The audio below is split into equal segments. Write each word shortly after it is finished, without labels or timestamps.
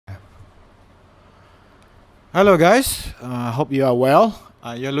Hello guys, hope you are well.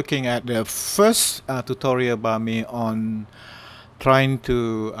 You're looking at the first tutorial by me on trying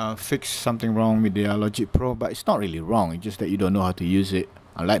to fix something wrong with the Logic Pro, but it's not really wrong, it's just that you don't know how to use it.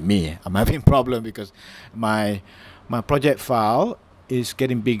 Unlike me, I'm having problem because my project file is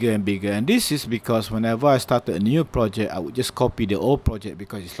getting bigger and bigger, and this is because whenever I started a new project, I would just copy the old project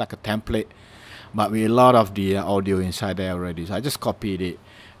because it's like a template, but with a lot of the audio inside there already. So I just copied it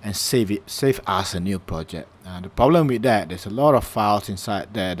and save as a new project. The problem with that, there's a lot of files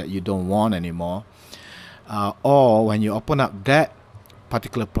inside there that you don't want anymore, or when you open up that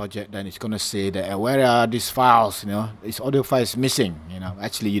particular project, then it's going to say that where are these files, this audio file is missing,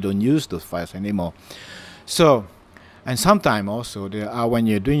 actually you don't use those files anymore. So, and sometimes also there are, when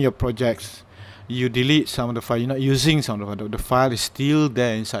you're doing your projects, you delete some of the file, you're not using some of the file is still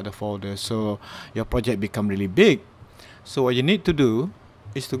there inside the folder, so your project become really big. So what you need to do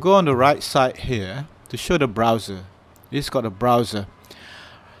is to go on the right side here to show the browser. It's got a browser,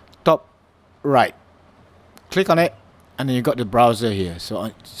 top right, click on it, and then you got the browser here.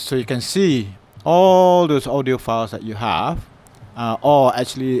 So you can see all those audio files that you have, or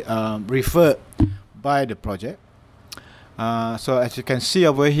actually referred by the project. So as you can see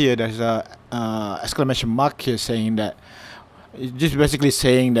over here, there's a exclamation mark here saying that it's just basically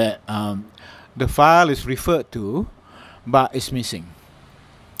saying that the file is referred to, but it's missing.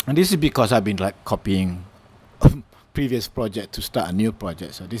 And this is because I've been like copying previous project to start a new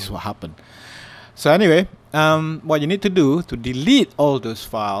project. So this is what happened. So anyway, what you need to do to delete all those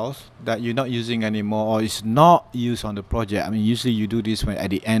files that you're not using anymore or is not used on the project. I mean, usually you do this when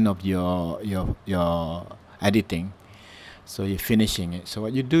at the end of your editing. So you're finishing it. So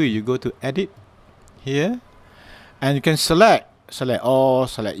what you do, you go to edit here, and you can select all,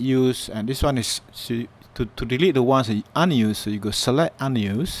 select use, and this one is to delete the ones that are unused. So you go select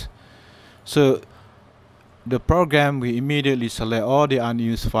unused. So the program will immediately select all the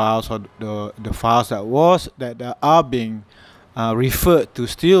unused files, or the files that are being referred to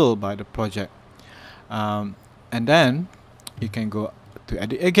still by the project, and then you can go to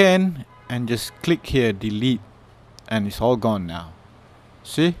edit again and just click here delete, and it's all gone now.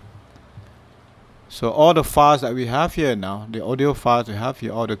 See? So all the files that we have here now, the audio files we have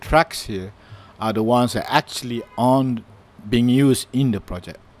here, all the tracks here, are the ones that are actually being used in the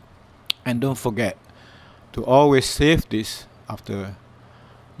project. And don't forget to always save this after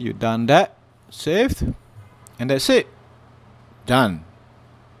you've done that. Saved, and that's it. Done.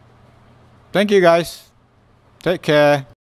 Thank you guys. Take care.